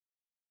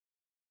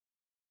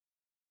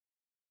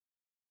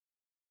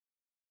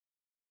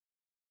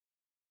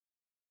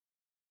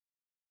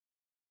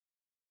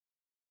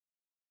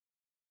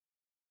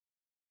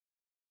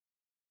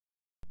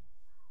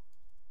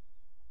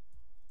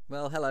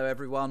Well, hello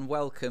everyone.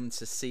 Welcome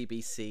to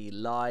CBC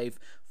Live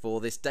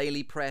for this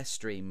daily prayer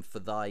stream for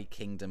Thy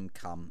Kingdom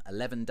Come.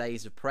 11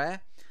 days of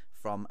prayer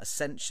from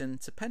Ascension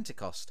to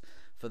Pentecost.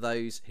 For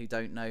those who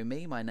don't know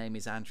me, my name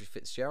is Andrew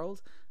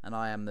Fitzgerald and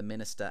I am the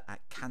minister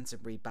at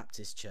Canterbury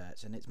Baptist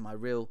Church, and it's my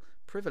real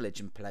privilege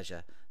and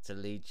pleasure to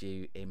lead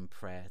you in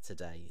prayer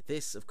today.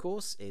 This, of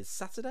course, is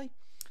Saturday,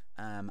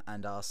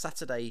 and our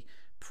Saturday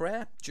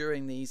prayer.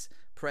 During these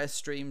prayer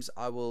streams,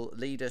 I will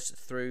lead us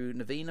through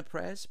novena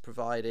prayers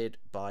provided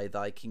by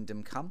Thy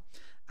Kingdom Come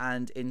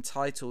and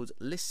entitled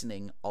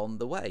Listening on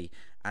the Way,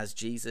 as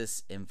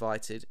Jesus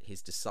invited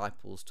his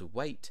disciples to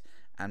wait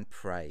and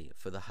pray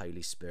for the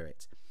Holy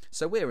Spirit.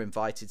 So we're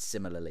invited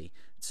similarly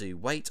to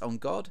wait on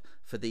God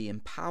for the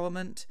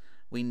empowerment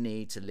we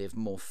need to live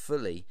more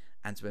fully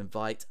and to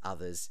invite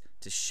others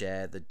to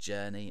share the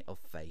journey of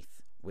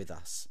faith with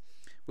us.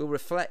 We'll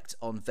reflect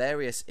on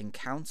various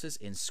encounters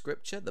in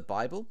Scripture, the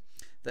Bible,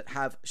 that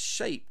have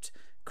shaped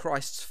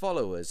Christ's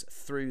followers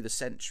through the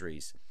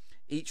centuries.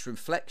 Each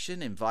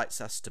reflection invites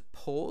us to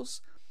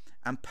pause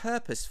and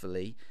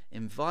purposefully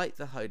invite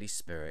the Holy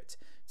Spirit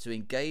to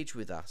engage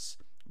with us,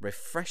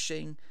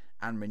 refreshing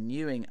and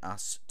renewing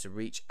us to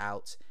reach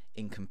out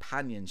in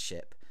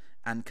companionship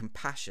and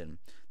compassion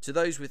to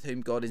those with whom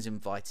God is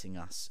inviting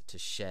us to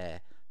share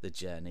the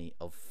journey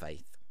of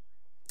faith.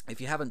 If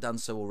you haven't done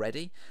so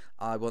already,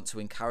 I want to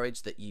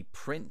encourage that you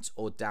print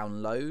or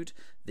download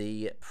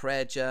the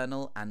prayer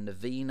journal and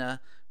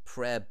novena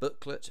prayer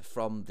booklet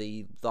from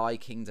the Thy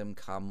Kingdom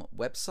Come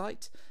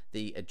website.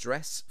 The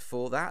address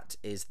for that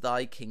is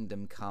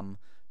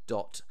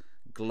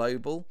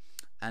thykingdomcome.global.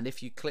 And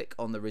if you click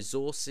on the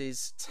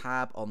resources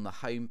tab on the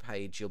home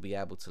page, you'll be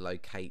able to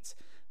locate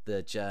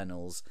the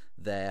journals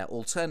there.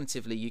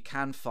 Alternatively, you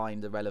can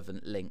find the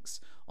relevant links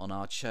on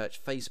our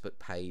church Facebook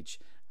page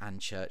and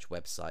church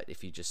website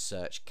if you just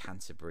search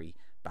Canterbury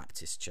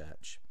Baptist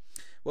Church.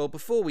 Well,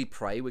 before we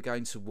pray, we're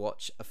going to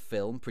watch a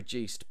film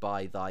produced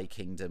by Thy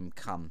Kingdom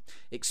Come,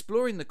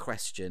 exploring the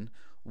question,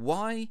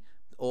 why,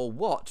 or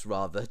what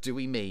rather, do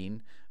we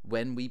mean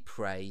when we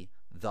pray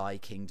Thy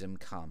Kingdom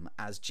Come,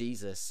 as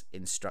Jesus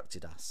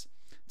instructed us.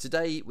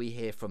 Today we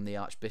hear from the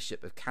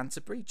Archbishop of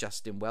Canterbury,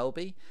 Justin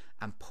Welby,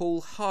 and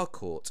Paul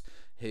Harcourt,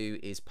 who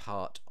is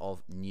part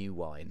of New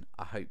Wine.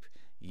 I hope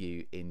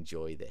you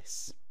enjoy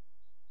this.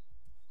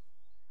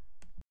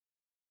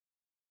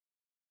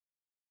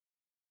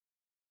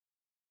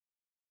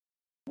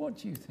 What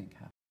do you think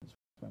happens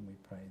when we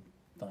pray,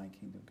 Thy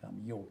Kingdom Come,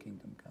 Your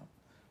Kingdom Come,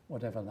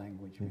 whatever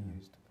language we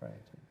use to pray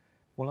it in?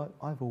 Well,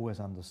 I've always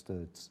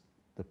understood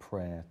the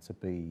prayer to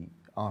be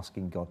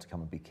asking God to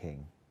come and be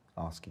King,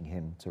 asking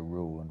him to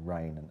rule and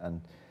reign,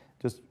 and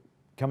just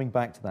coming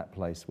back to that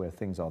place where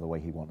things are the way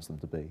he wants them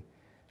to be.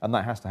 And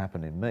that has to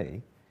happen in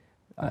me.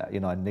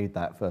 I need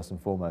that first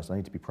and foremost. I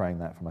need to be praying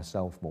that for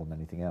myself more than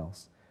anything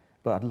else.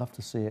 But I'd love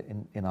to see it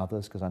in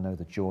others, because I know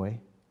the joy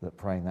that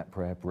praying that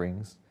prayer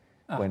brings.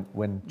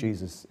 When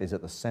Jesus is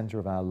at the centre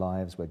of our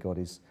lives, where God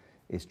is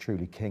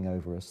truly King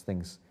over us,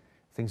 things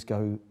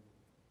go,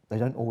 they're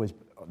not always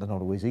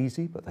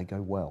easy, but they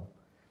go well.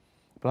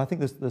 But I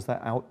think there's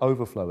that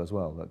overflow as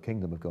well, that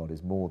kingdom of God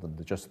is more than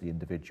just the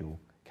individual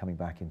coming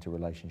back into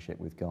relationship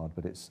with God,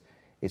 but it's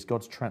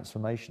God's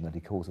transformation that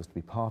he calls us to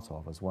be part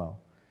of as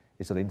well.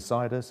 It's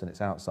inside us and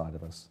it's outside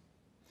of us.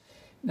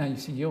 Now, you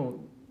see,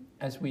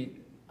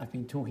 I've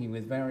been talking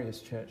with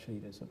various church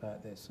leaders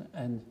about this,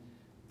 and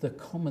the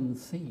common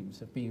themes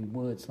have been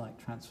words like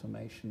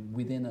transformation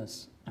within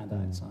us and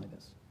outside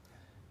us,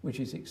 which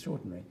is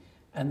extraordinary.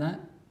 And that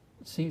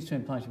seems to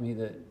imply to me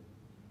that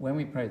when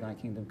we pray Thy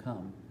Kingdom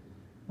Come,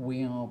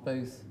 we are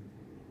both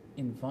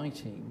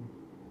inviting,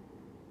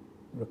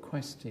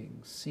 requesting,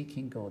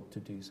 seeking God to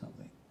do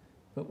something,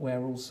 but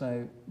we're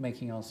also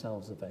making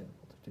ourselves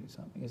available to do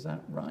something. Is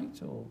that right?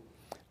 Or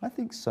I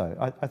think so.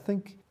 I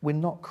think we're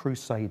not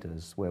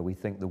crusaders where we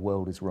think the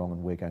world is wrong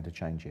and we're going to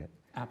change it.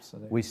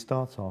 Absolutely. We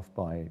start off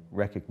by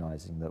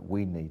recognizing that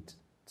we need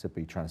to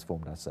be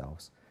transformed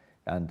ourselves.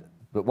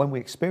 But when we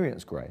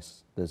experience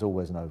grace, there's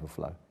always an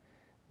overflow.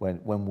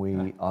 When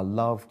we are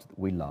loved,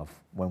 we love.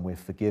 When we're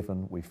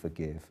forgiven, we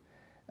forgive.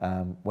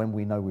 When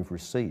we know we've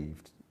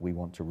received, we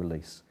want to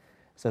release.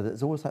 So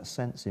there's always that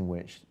sense in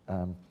which,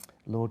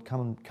 Lord,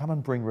 come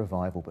and bring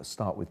revival, but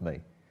start with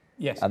me.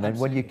 Yes, and then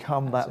when you absolutely.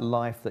 come, that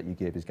life that you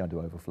give is going to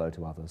overflow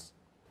to others.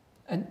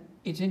 And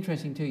it's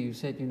interesting too, you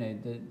said,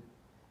 that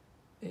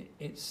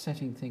it's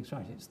setting things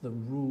right. It's the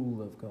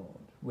rule of God,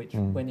 which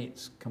when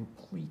it's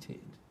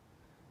completed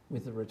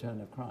with the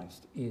return of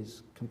Christ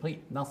is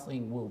complete.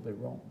 Nothing will be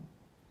wrong.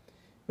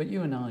 But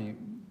you and I,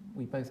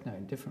 we both know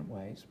in different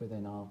ways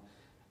within our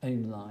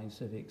own lives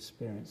have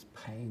experienced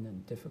pain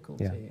and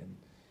difficulty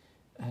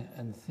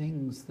and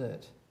things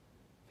that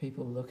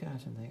people look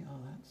at and think,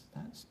 oh,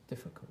 that's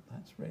difficult,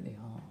 that's really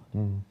hard.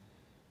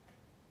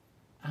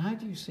 How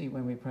do you see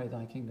when we pray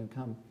Thy Kingdom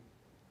Come,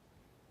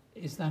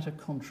 is that a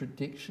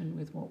contradiction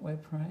with what we're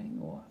praying,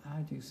 or how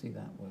do you see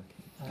that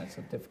working? That's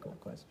a difficult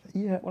question.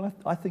 Yeah, well,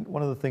 I think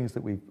one of the things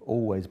that we've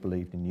always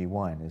believed in New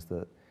Wine is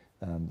that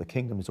the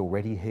kingdom is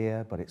already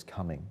here, but it's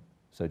coming.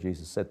 So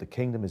Jesus said the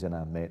kingdom is in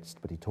our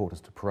midst, but he taught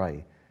us to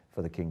pray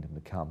for the kingdom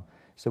to come.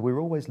 So we're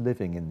always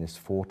living in this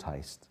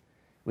foretaste.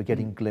 We're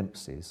getting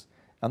glimpses.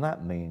 And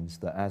that means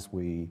that as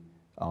we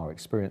are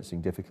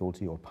experiencing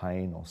difficulty or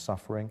pain or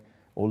suffering,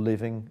 or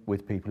living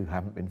with people who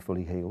haven't been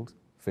fully healed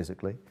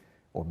physically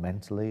or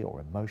mentally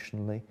or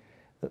emotionally,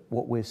 that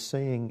what we're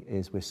seeing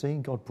is we're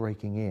seeing God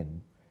breaking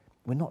in.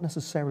 We're not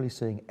necessarily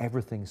seeing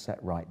everything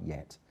set right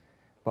yet,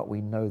 but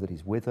we know that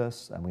he's with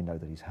us and we know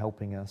that he's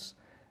helping us,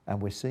 and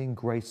we're seeing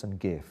grace and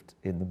gift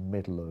in the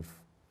middle of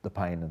the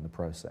pain and the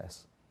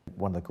process.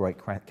 One of the great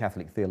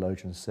Catholic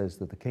theologians says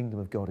that the kingdom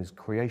of God is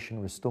creation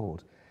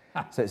restored.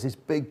 So it's this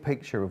big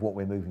picture of what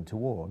we're moving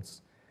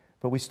towards,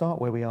 but we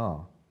start where we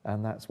are,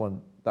 and that's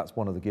one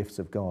of the gifts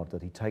of God,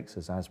 that he takes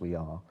us as we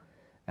are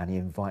and he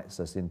invites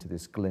us into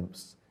this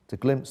glimpse, to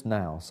glimpse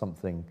now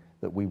something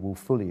that we will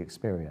fully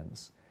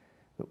experience.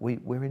 But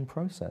we're in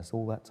process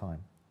all that time.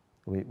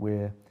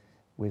 We're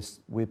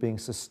being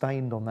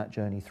sustained on that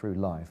journey through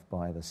life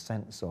by the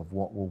sense of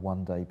what will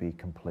one day be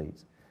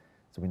complete.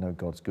 So we know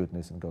God's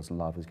goodness and God's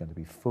love is going to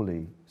be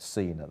fully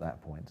seen at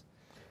that point.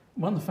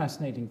 One of the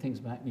fascinating things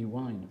about New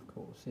Wine, of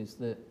course, is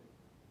that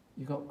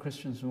you've got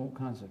Christians from all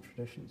kinds of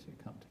traditions who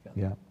come together.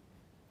 Yeah.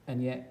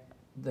 And yet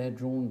they're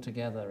drawn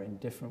together in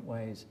different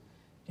ways,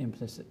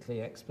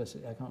 implicitly,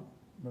 explicitly. I can't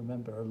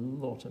remember a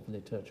lot of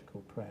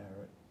liturgical prayer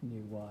at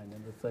New Wine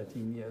in the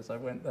 13 years I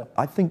went there.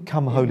 I think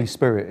Come Holy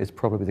Spirit is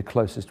probably the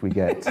closest we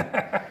get.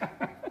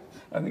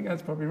 I think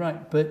that's probably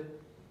right. But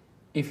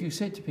if you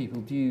said to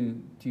people, do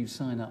you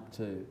sign up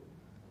to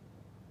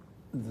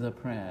the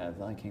prayer,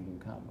 Thy Kingdom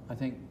Come? I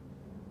think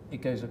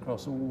it goes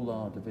across all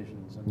our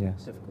divisions and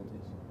Yes.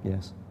 difficulties.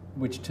 Yes.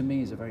 Which to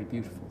me is a very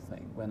beautiful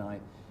thing when I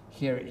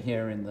hear it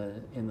here in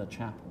the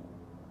chapel.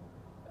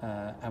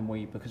 And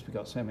because we've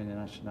got so many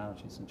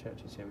nationalities and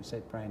churches here, we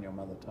say pray in your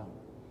mother tongue.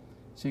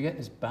 So you get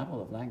this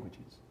babble of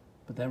languages,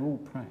 but they're all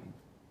praying,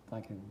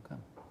 Thy kingdom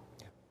come.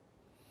 Yeah.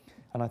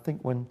 And I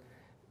think when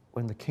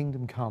the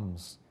kingdom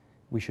comes,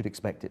 we should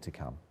expect it to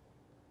come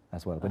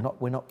as well.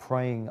 We're not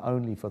praying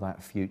only for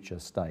that future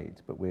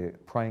state, but we're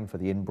praying for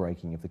the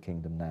inbreaking of the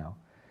kingdom now.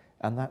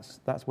 And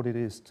that's what it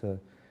is to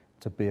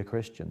be a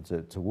Christian,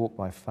 to walk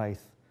by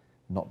faith,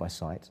 not by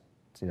sight,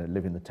 to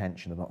live in the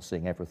tension of not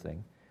seeing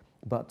everything,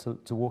 but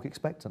to walk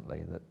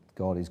expectantly, that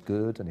God is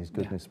good and his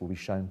goodness will be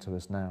shown to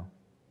us now.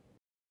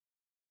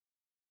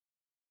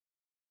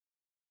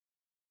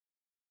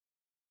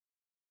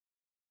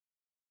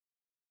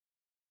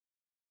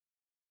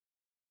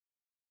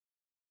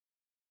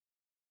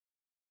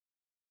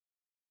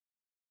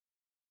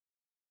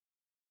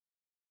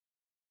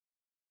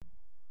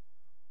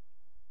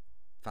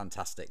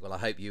 Fantastic. Well, I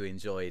hope you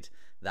enjoyed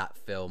that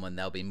film, and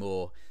there'll be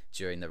more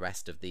during the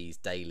rest of these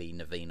daily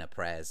novena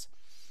prayers.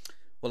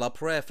 Well, our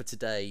prayer for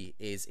today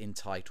is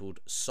entitled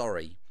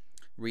Sorry,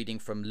 reading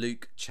from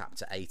Luke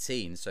chapter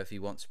 18. So if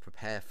you want to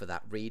prepare for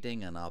that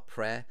reading and our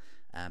prayer,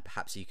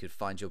 perhaps you could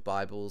find your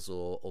Bibles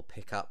or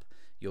pick up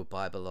your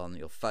Bible on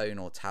your phone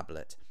or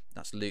tablet.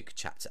 That's Luke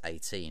chapter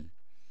 18.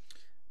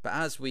 But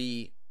as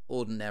we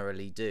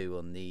ordinarily do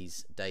on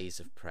these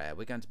days of prayer,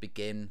 we're going to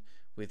begin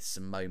with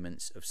some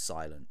moments of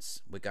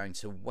silence. We're going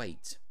to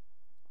wait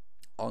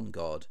on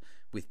God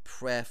with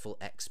prayerful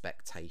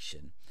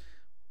expectation.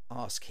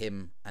 Ask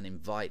him and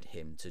invite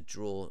him to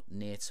draw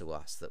near to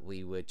us, that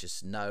we would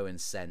just know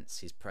and sense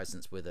his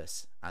presence with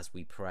us as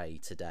we pray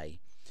today.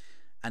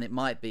 And it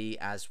might be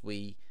as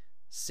we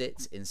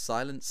sit in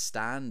silence,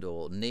 stand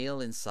or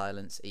kneel in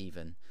silence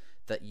even,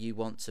 that you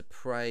want to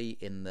pray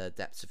in the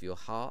depths of your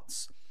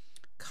hearts,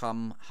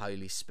 Come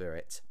Holy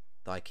Spirit,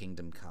 thy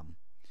kingdom come.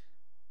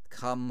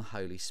 Come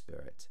Holy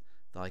Spirit,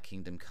 thy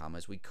kingdom come,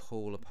 as we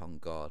call upon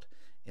God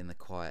in the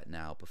quiet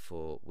now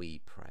before we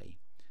pray.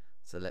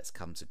 So let's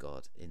come to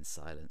God in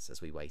silence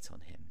as we wait on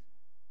him.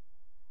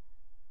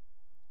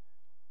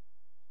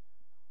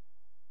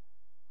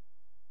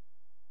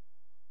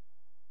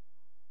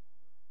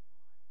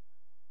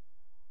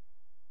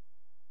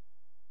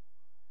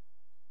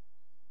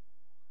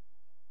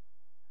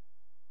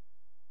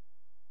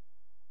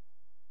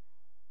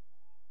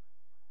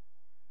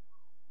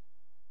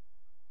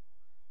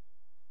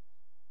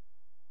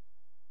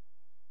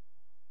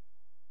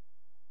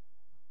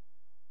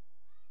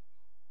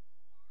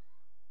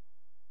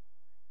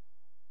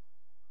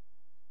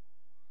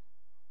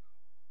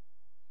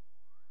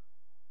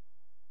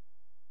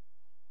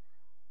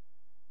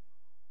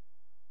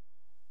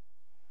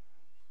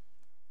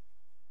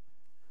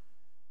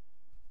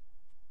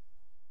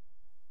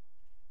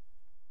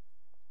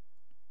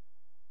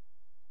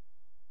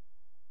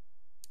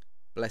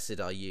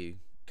 Blessed are you,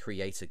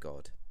 Creator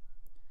God.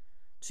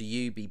 To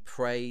you be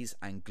praise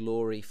and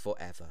glory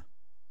forever.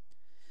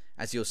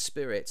 As your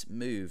Spirit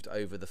moved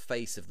over the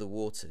face of the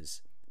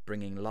waters,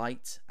 bringing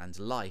light and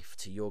life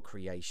to your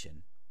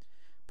creation,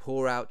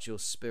 pour out your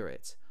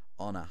Spirit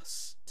on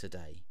us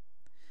today,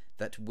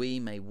 that we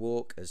may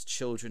walk as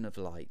children of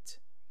light,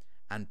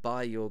 and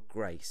by your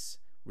grace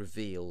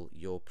reveal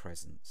your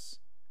presence.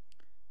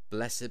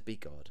 Blessed be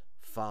God,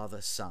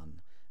 Father,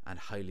 Son, and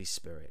Holy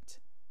Spirit.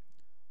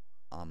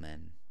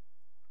 Amen.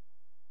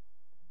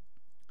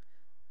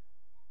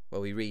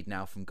 Well, we read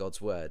now from God's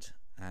word,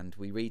 and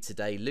we read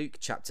today Luke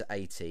chapter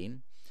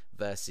 18,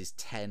 verses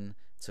 10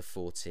 to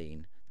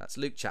 14. That's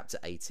Luke chapter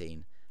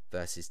 18,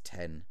 verses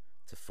 10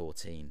 to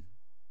 14.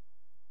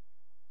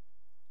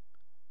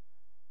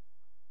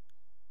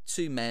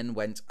 Two men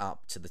went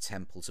up to the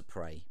temple to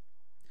pray,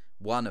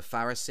 one a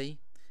Pharisee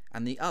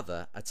and the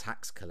other a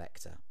tax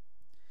collector.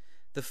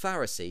 The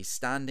Pharisee,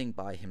 standing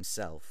by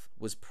himself,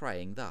 was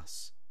praying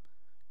thus: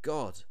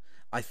 God,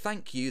 I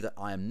thank you that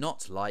I am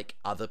not like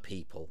other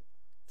people,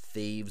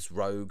 thieves,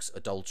 rogues,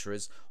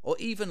 adulterers, or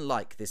even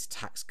like this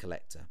tax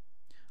collector.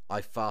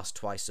 I fast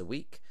twice a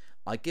week.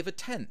 I give a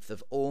tenth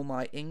of all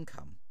my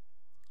income.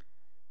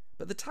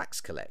 But the tax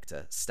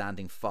collector,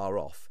 standing far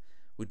off,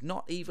 would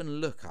not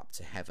even look up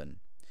to heaven,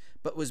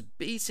 but was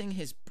beating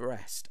his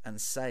breast and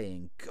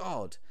saying,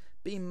 God,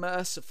 be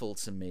merciful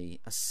to me,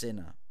 a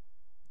sinner.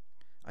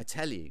 I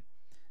tell you,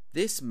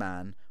 this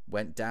man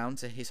went down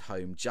to his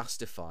home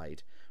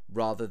justified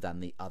rather than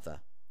the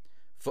other.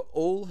 For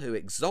all who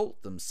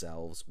exalt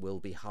themselves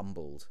will be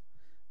humbled,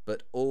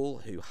 but all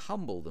who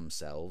humble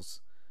themselves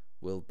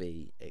will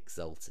be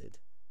exalted.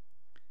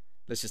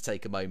 Let's just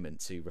take a moment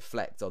to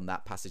reflect on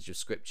that passage of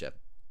scripture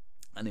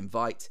and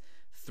invite,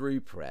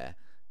 through prayer,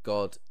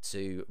 God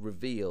to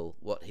reveal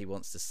what he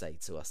wants to say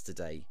to us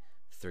today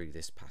through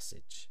this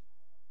passage.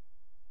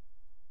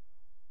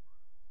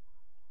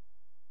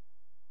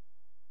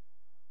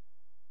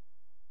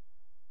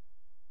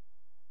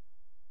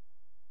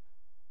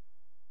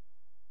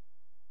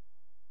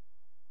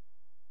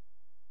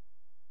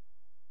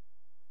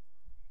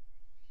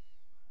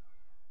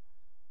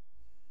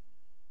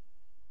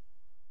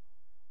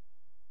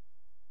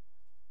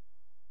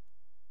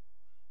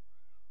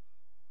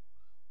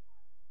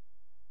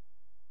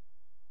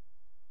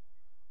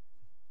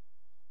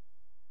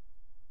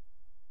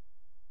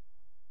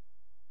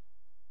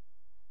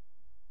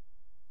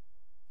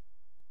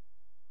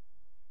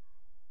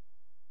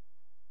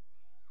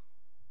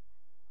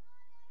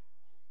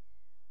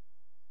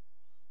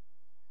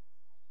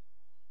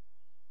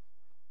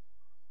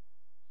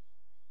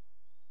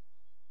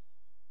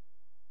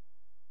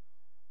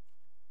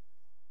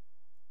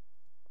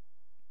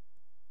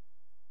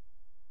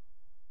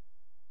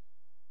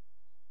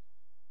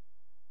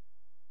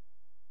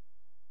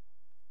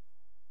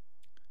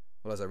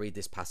 Well, as I read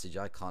this passage,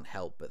 I can't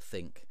help but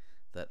think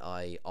that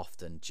I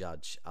often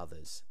judge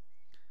others,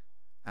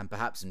 and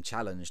perhaps am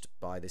challenged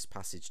by this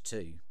passage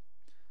too,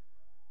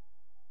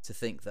 to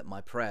think that my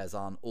prayers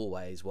aren't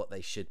always what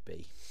they should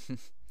be.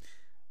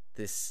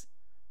 This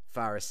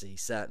Pharisee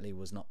certainly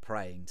was not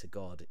praying to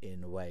God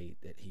in a way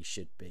that he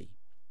should be.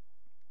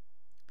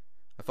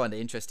 I find it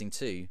interesting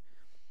too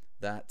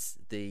that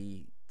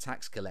the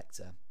tax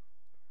collector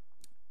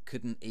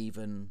couldn't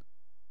even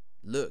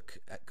look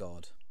at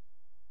God.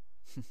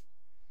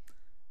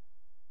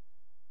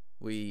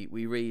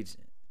 We read,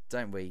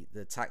 don't we,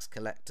 the tax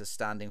collector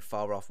standing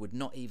far off would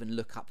not even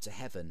look up to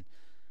heaven.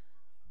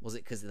 Was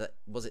it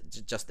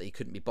just that he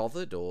couldn't be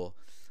bothered, or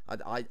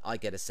I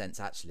get a sense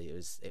actually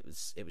it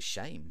was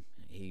shame.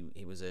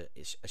 He was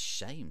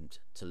ashamed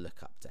to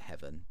look up to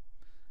heaven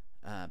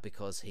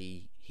because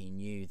he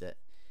knew that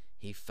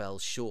he fell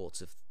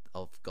short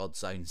of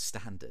God's own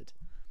standard.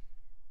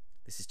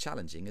 This is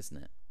challenging, isn't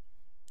it?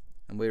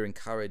 And we're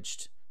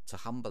encouraged to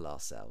humble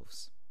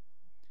ourselves.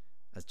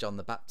 As John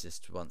the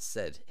Baptist once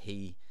said,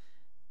 he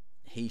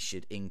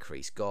should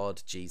increase.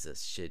 God,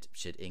 Jesus,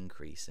 should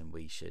increase, and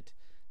we should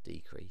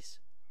decrease.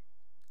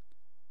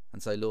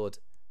 And so, Lord,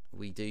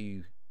 we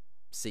do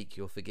seek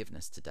your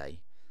forgiveness today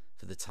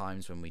for the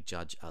times when we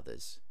judge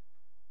others.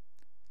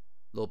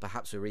 Lord,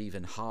 perhaps we're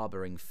even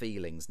harbouring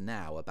feelings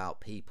now about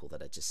people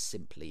that are just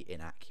simply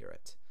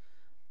inaccurate.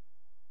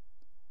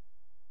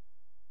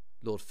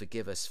 Lord,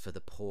 forgive us for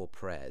the poor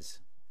prayers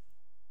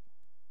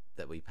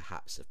that we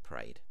perhaps have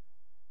prayed.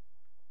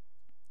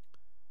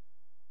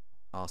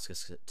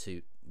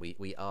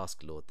 We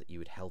ask, Lord, that you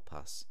would help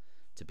us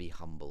to be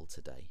humble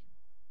today.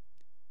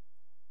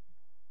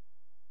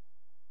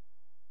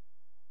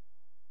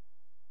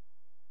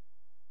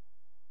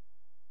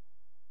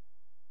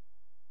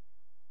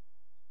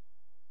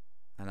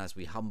 And as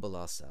we humble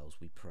ourselves,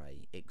 we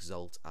pray,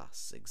 exalt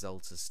us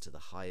to the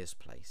highest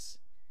place.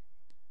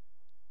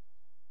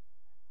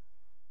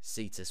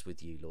 Seat us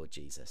with you, Lord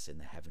Jesus, in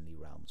the heavenly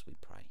realms, we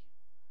pray.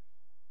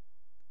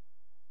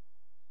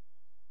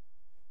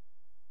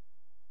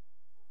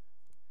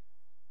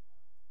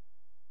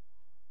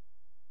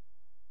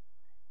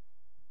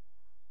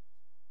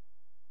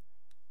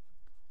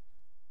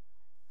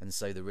 And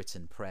so the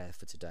written prayer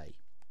for today.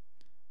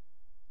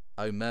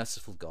 O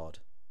merciful God,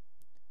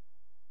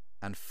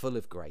 and full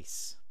of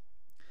grace,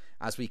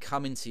 as we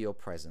come into your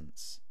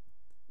presence,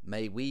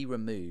 may we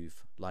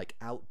remove, like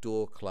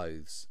outdoor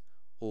clothes,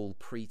 all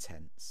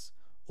pretense,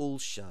 all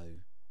show,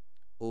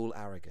 all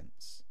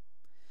arrogance.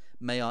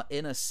 May our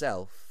inner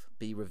self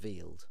be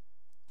revealed,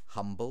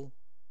 humble,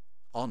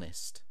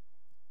 honest,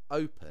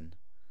 open,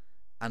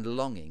 and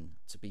longing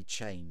to be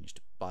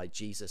changed by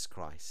Jesus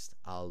Christ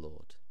our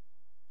Lord.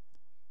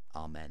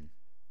 Amen.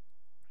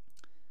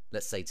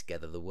 Let's say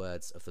together the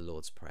words of the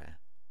Lord's Prayer.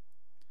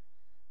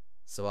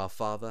 So our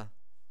Father,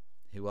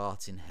 who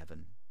art in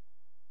heaven,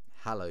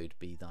 hallowed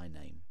be thy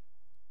name.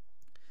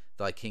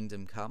 Thy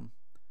kingdom come,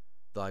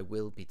 thy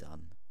will be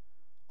done,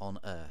 on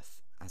earth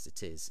as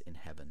it is in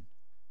heaven.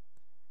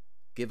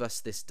 Give us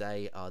this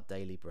day our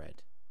daily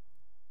bread,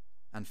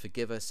 and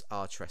forgive us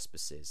our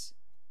trespasses,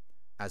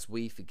 as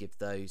we forgive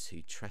those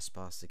who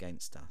trespass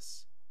against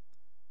us.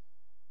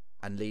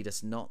 And lead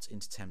us not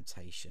into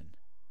temptation,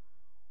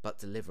 but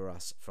deliver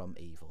us from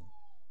evil.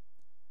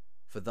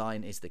 For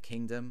thine is the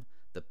kingdom,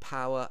 the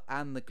power,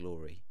 and the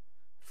glory,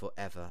 for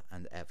ever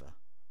and ever.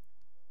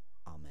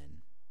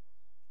 Amen.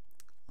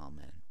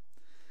 Amen.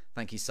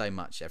 Thank you so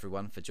much,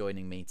 everyone, for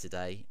joining me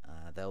today.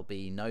 There'll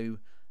be no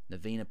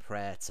novena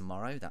prayer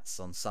tomorrow. That's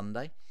on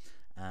Sunday,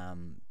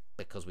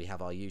 because we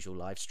have our usual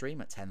live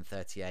stream at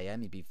 10:30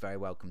 a.m. You'd be very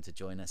welcome to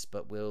join us,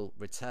 but we'll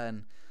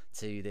return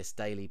to this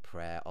daily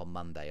prayer on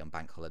Monday, on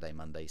Bank Holiday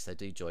Monday, so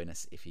do join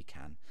us if you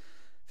can.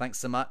 Thanks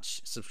so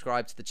much.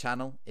 Subscribe to the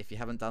channel if you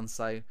haven't done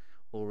so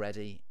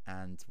already,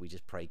 and we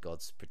just pray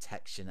God's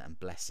protection and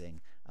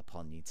blessing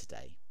upon you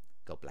today.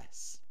 God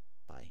bless.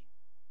 Bye.